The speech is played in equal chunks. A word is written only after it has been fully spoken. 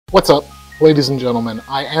What's up, ladies and gentlemen?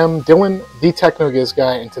 I am Dylan, the TechnoGiz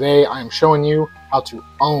guy, and today I am showing you how to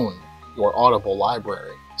own your Audible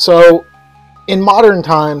library. So, in modern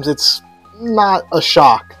times, it's not a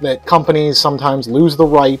shock that companies sometimes lose the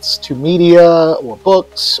rights to media or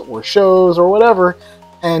books or shows or whatever,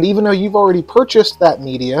 and even though you've already purchased that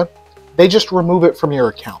media, they just remove it from your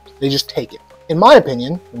account. They just take it. In my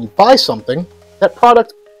opinion, when you buy something, that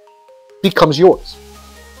product becomes yours.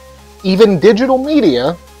 Even digital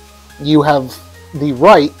media, you have the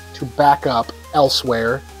right to back up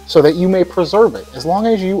elsewhere so that you may preserve it as long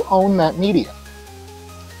as you own that media.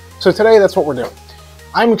 So today, that's what we're doing.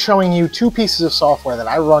 I'm showing you two pieces of software that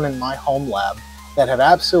I run in my home lab that have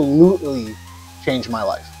absolutely changed my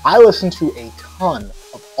life. I listen to a ton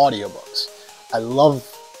of audiobooks. I love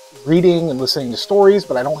reading and listening to stories,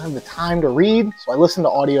 but I don't have the time to read, so I listen to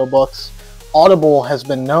audiobooks. Audible has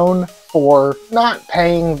been known for not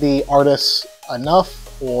paying the artists enough,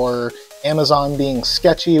 or Amazon being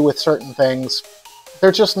sketchy with certain things.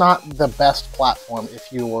 They're just not the best platform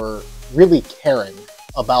if you were really caring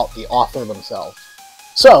about the author themselves.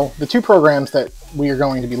 So, the two programs that we are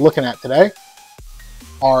going to be looking at today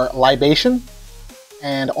are Libation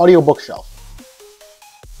and Audio Bookshelf.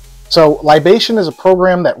 So, Libation is a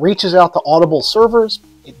program that reaches out to Audible servers.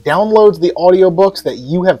 It downloads the audiobooks that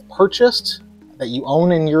you have purchased, that you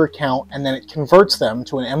own in your account, and then it converts them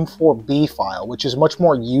to an M4B file, which is much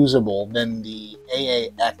more usable than the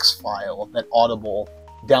AAX file that Audible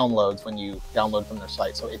downloads when you download from their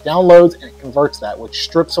site. So it downloads and it converts that, which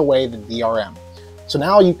strips away the DRM. So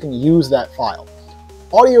now you can use that file.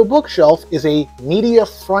 Audio Bookshelf is a media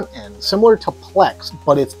front end, similar to Plex,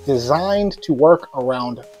 but it's designed to work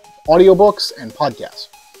around audiobooks and podcasts.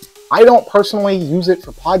 I don't personally use it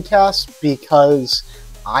for podcasts because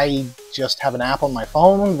I just have an app on my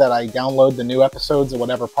phone that I download the new episodes of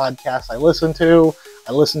whatever podcast I listen to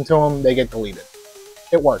them, they get deleted.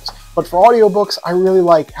 It works. But for audiobooks, I really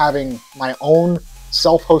like having my own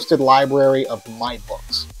self-hosted library of my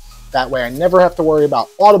books. That way I never have to worry about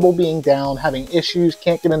Audible being down, having issues,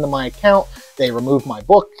 can't get into my account, they remove my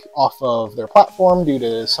book off of their platform due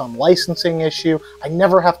to some licensing issue. I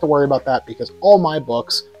never have to worry about that because all my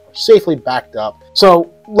books safely backed up.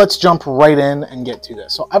 So let's jump right in and get to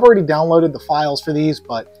this. So I've already downloaded the files for these,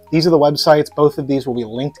 but these are the websites. Both of these will be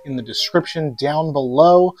linked in the description down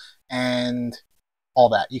below and all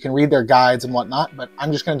that. You can read their guides and whatnot, but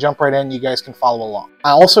I'm just going to jump right in. You guys can follow along. I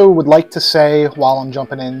also would like to say, while I'm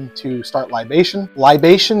jumping in to start Libation,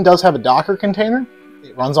 Libation does have a Docker container.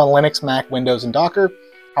 It runs on Linux, Mac, Windows, and Docker.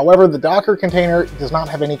 However, the Docker container does not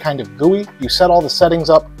have any kind of GUI. You set all the settings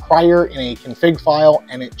up prior in a config file,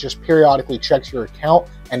 and it just periodically checks your account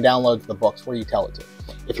and downloads the books where you tell it to.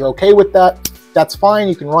 If you're okay with that, that's fine.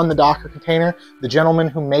 You can run the Docker container. The gentleman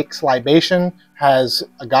who makes Libation has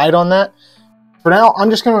a guide on that. For now, I'm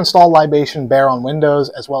just going to install Libation bare on Windows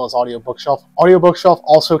as well as Audio Bookshelf. Audio Bookshelf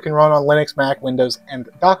also can run on Linux, Mac, Windows, and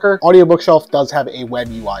Docker. Audio Bookshelf does have a web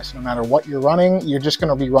UI, so no matter what you're running, you're just going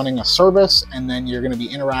to be running a service, and then you're going to be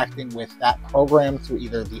interacting with that program through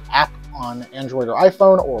either the app on Android or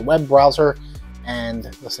iPhone or a web browser and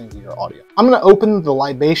listening to your audio. I'm going to open the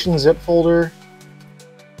Libation zip folder,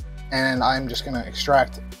 and I'm just going to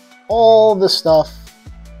extract all this stuff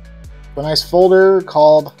to a nice folder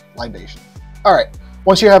called Libation. All right,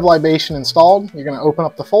 once you have Libation installed, you're going to open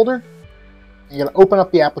up the folder. You're going to open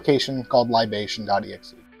up the application called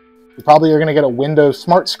libation.exe. You probably are going to get a Windows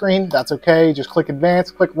Smart screen. That's okay. Just click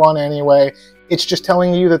Advanced, click Run anyway. It's just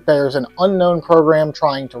telling you that there's an unknown program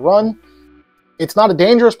trying to run. It's not a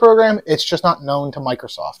dangerous program. It's just not known to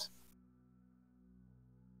Microsoft.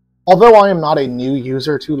 Although I am not a new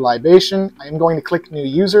user to Libation, I am going to click New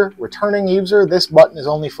User, Returning User. This button is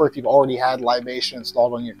only for if you've already had Libation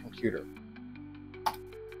installed on your computer.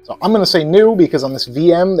 So I'm going to say new because on this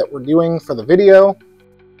VM that we're doing for the video,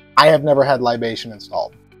 I have never had Libation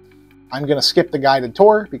installed. I'm going to skip the guided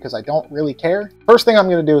tour because I don't really care. First thing I'm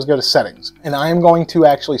going to do is go to Settings, and I am going to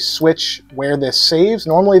actually switch where this saves.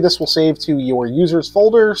 Normally this will save to your users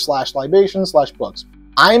folder /libation/books.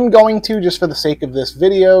 I'm going to, just for the sake of this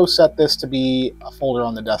video, set this to be a folder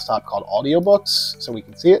on the desktop called Audiobooks so we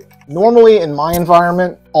can see it. Normally in my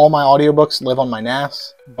environment, all my audiobooks live on my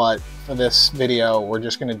NAS, but for this video, we're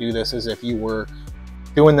just going to do this as if you were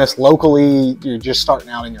doing this locally, you're just starting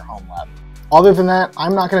out in your home lab. Other than that,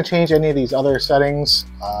 I'm not going to change any of these other settings.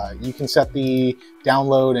 You can set the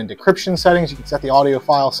download and decryption settings. You can set the audio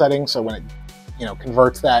file settings, so when it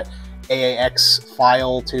converts that AAX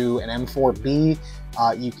file to an M4B,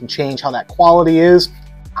 you can change how that quality is.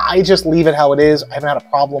 I just leave it how it is. I haven't had a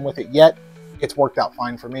problem with it yet. it's worked out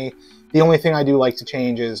fine for me. The only thing I do like to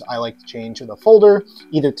change is I like to change the folder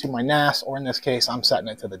either to my NAS, or in this case, I'm setting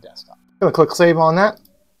it to the desktop. I'm going to click save on that.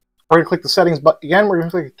 We're going to click the settings button again. We're going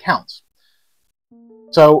to click accounts.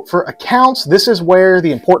 So for accounts, this is where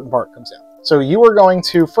the important part comes in. So you are going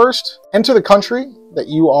to first enter the country that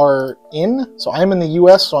you are in. So I'm in the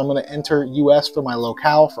US, so I'm going to enter US for my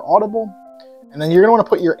locale for Audible. And then you're going to want to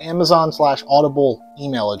put your Amazon/Audible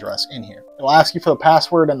email address in here. It'll ask you for the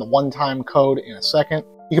password and the one-time code in a second.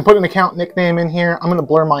 You can put an account nickname in here. I'm going to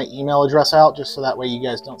blur my email address out just so that way you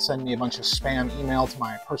guys don't send me a bunch of spam email to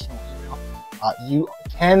my personal email. You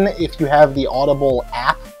can, if you have the Audible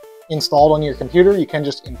app installed on your computer, you can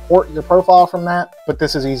just import your profile from that, but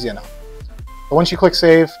this is easy enough. So once you click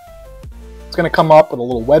save, it's going to come up with a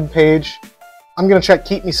little web page. I'm going to check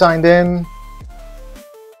keep me signed in.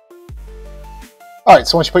 All right,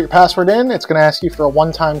 so once you put your password in, it's going to ask you for a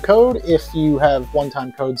one-time code. If you have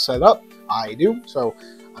one-time code set up, I do, so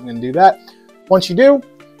I'm going to do that. Once you do,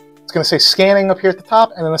 it's going to say scanning up here at the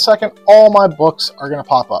top, and in a second, all my books are going to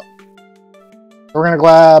pop up. So we're going to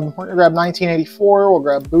grab 1984, we'll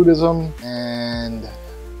grab Buddhism, and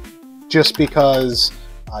just because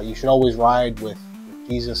you should always ride with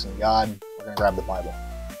Jesus and God, we're going to grab the Bible.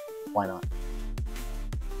 Why not?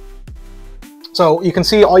 So you can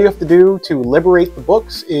see all you have to do to liberate the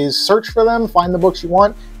books is search for them, find the books you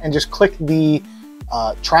want, and just click the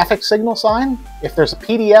traffic signal sign. If there's a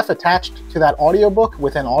PDF attached to that audiobook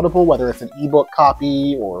within Audible, whether it's an ebook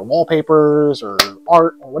copy or wallpapers or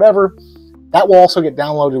art or whatever, that will also get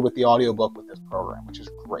downloaded with the audiobook with this program, which is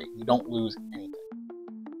great. You don't lose anything.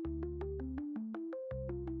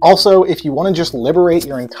 Also, if you want to just liberate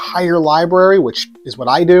your entire library, which is what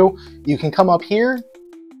I do, you can come up here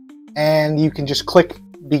and you can just click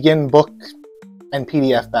begin book and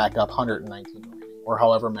PDF backup 119 remaining, or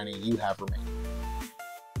however many you have remaining.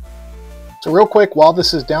 So real quick, while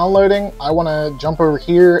this is downloading, I want to jump over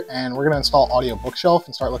here and we're going to install Audio Bookshelf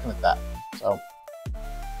and start looking at that. So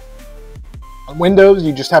on Windows,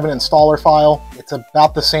 you just have an installer file. It's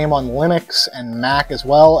about the same on Linux and Mac as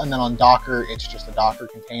well. And then on Docker, it's just a Docker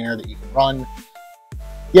container that you can run.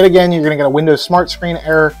 Yet again, you're going to get a Windows Smart Screen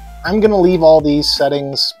error. I'm going to leave all these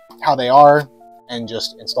settings how they are and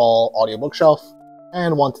just install Audio Bookshelf.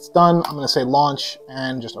 And once it's done, I'm going to say launch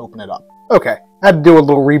and just open it up. Okay, I had to do a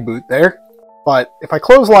little reboot there. But if I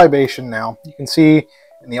close Libation now, you can see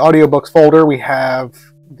in the audiobooks folder, we have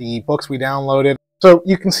the books we downloaded. So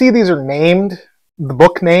you can see these are named, the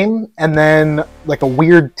book name, and then like a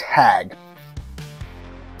weird tag.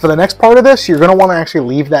 For the next part of this, you're going to want to actually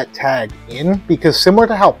leave that tag in, because similar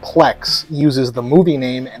to how Plex uses the movie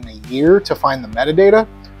name and the year to find the metadata,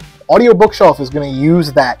 Audio Bookshelf is going to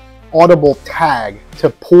use that Audible tag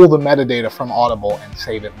to pull the metadata from Audible and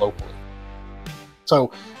save it locally.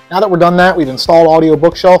 So now that we're done that, we've installed Audio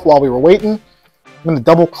Bookshelf while we were waiting. I'm going to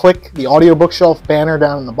double click the Audio Bookshelf banner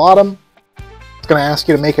down in the bottom. It's going to ask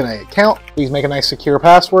you to make an account. Please make a nice secure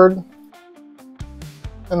password.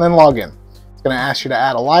 And then log in. It's going to ask you to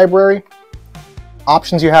add a library.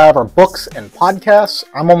 Options you have are books and podcasts.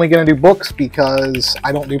 I'm only going to do books because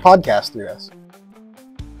I don't do podcasts through this.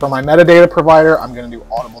 For my metadata provider, I'm going to do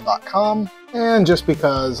audible.com. And just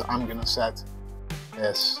because I'm going to set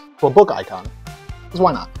this to a book icon. Because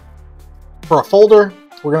why not? For a folder,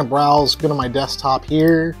 we're going to browse, go to my desktop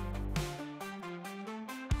here.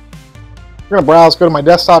 We're going to browse, go to my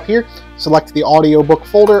desktop here, select the audiobook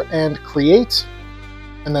folder and create,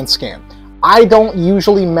 and then scan. I don't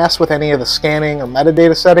usually mess with any of the scanning or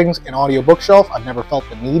metadata settings in Audio Bookshelf. I've never felt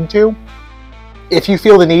the need to. If you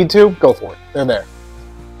feel the need to, go for it. They're there.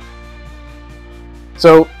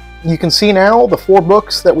 So you can see now the 4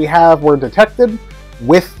 books that we have were detected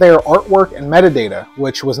with their artwork and metadata,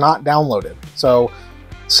 which was not downloaded. So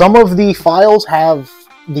some of the files have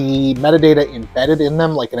the metadata embedded in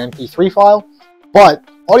them like an MP3 file, but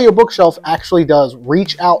Audio Bookshelf actually does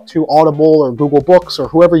reach out to Audible or Google Books or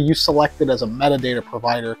whoever you selected as a metadata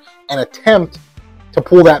provider and attempt to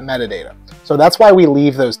pull that metadata. So that's why we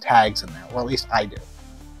leave those tags in there, or at least I do.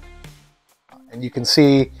 And you can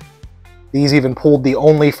see these even pulled the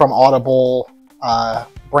only from Audible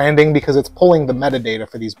branding because it's pulling the metadata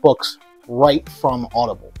for these books right from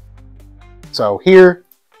Audible. So here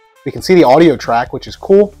we can see the audio track, which is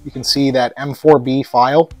cool. You can see that M4B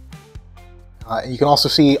file. You can also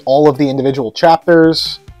see all of the individual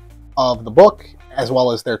chapters of the book, as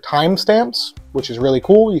well as their timestamps, which is really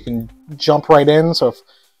cool. You can jump right in. So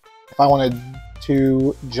if I wanted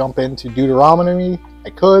to jump into Deuteronomy,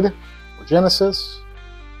 I could, or Genesis.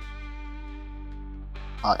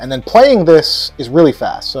 And then playing this is really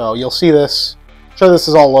fast. So you'll see this. I'm sure this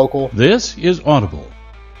is all local. This is Audible.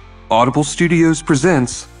 Audible Studios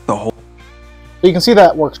presents the whole... So you can see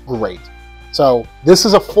that works great. So this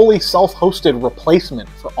is a fully self-hosted replacement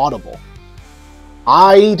for Audible.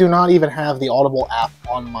 I do not even have the Audible app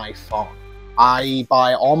on my phone. I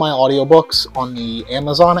buy all my audiobooks on the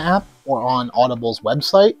Amazon app or on Audible's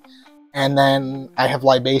website, and then I have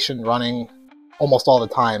Libation running almost all the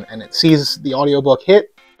time, and it sees the audiobook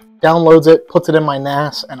hit, downloads it, puts it in my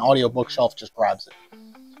NAS, and Audiobook Shelf just grabs it.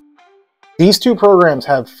 These two programs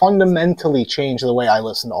have fundamentally changed the way I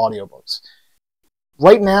listen to audiobooks.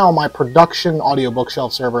 Right now, my production Audiobook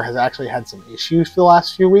Shelf server has actually had some issues for the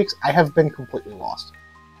last few weeks. I have been completely lost.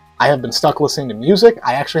 I have been stuck listening to music.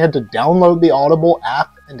 I actually had to download the Audible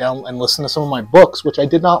app and listen to some of my books, which I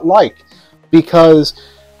did not like because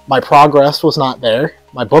my progress was not there.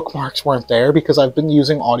 My bookmarks weren't there because I've been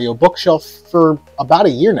using Audiobook Shelf for about a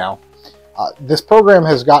year now. This program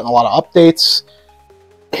has gotten a lot of updates.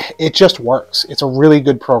 It just works. It's a really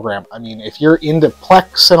good program. I mean, if you're into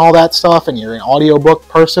Plex and all that stuff and you're an audiobook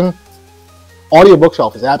person, Audiobook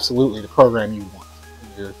Shelf is absolutely the program you want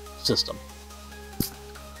in your system.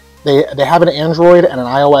 They have an Android and an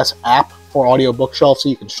iOS app for Audiobook Shelf, so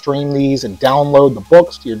you can stream these and download the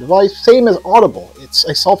books to your device. Same as Audible. It's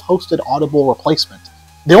a self-hosted Audible replacement.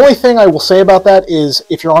 The only thing I will say about that is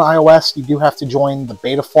if you're on iOS, you do have to join the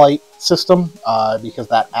Betaflight system because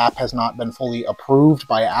that app has not been fully approved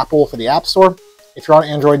by Apple for the App Store. If you're on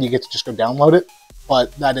Android, you get to just go download it,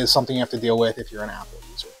 but that is something you have to deal with if you're an Apple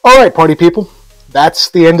user. Alright, party people,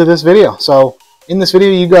 that's the end of this video. So in this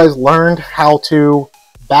video, you guys learned how to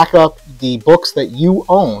back up the books that you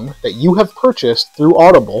own, that you have purchased through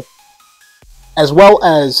Audible, as well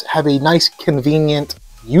as have a nice, convenient,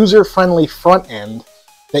 user-friendly front end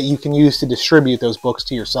that you can use to distribute those books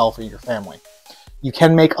to yourself or your family. You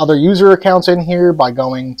can make other user accounts in here by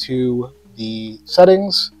going to the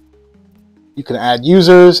settings. You can add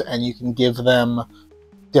users and you can give them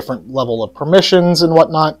different level of permissions and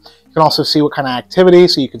whatnot. You can also see what kind of activity,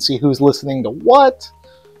 so you can see who's listening to what.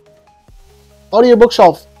 Audiobook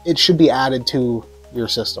Shelf, it should be added to your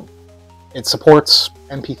system. It supports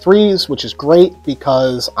MP3s, which is great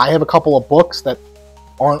because I have a couple of books that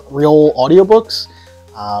aren't real audiobooks.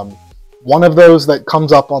 One of those that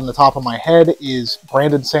comes up on the top of my head is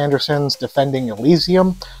Brandon Sanderson's Defending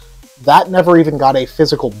Elysium. That never even got a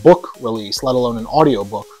physical book release, let alone an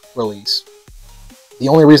audiobook release. The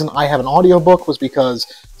only reason I have an audiobook was because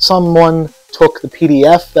someone took the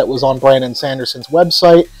PDF that was on Brandon Sanderson's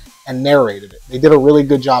website and narrated it. They did a really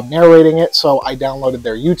good job narrating it, so I downloaded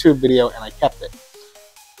their YouTube video and I kept it.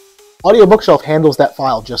 Audiobook Shelf handles that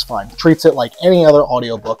file just fine. Treats it like any other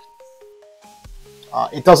audiobook.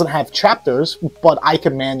 It doesn't have chapters, but I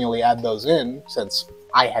can manually add those in since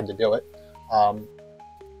I had to do it.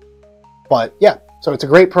 But yeah, so it's a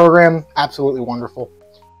great program, absolutely wonderful.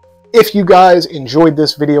 If you guys enjoyed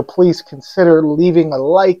this video, please consider leaving a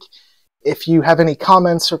like. If you have any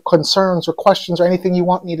comments or concerns or questions or anything you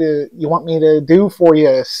want me to do for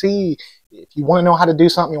you, see, if you want to know how to do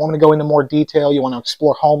something, you want me to go into more detail, you want to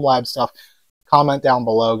explore home lab stuff, comment down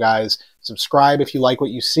below, guys. Subscribe if you like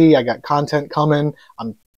what you see. I got content coming.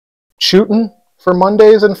 I'm shooting for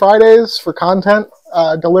Mondays and Fridays for content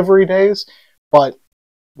delivery days, but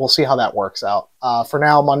we'll see how that works out. For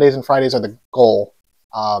now, Mondays and Fridays are the goal.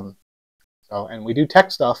 And we do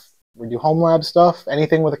tech stuff. We do home lab stuff.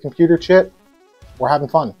 Anything with a computer chip, we're having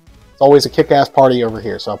fun. It's always a kick-ass party over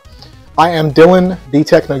here. So I am Dylan, the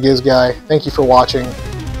Techno Giz Guy. Thank you for watching.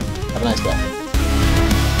 Have a nice day.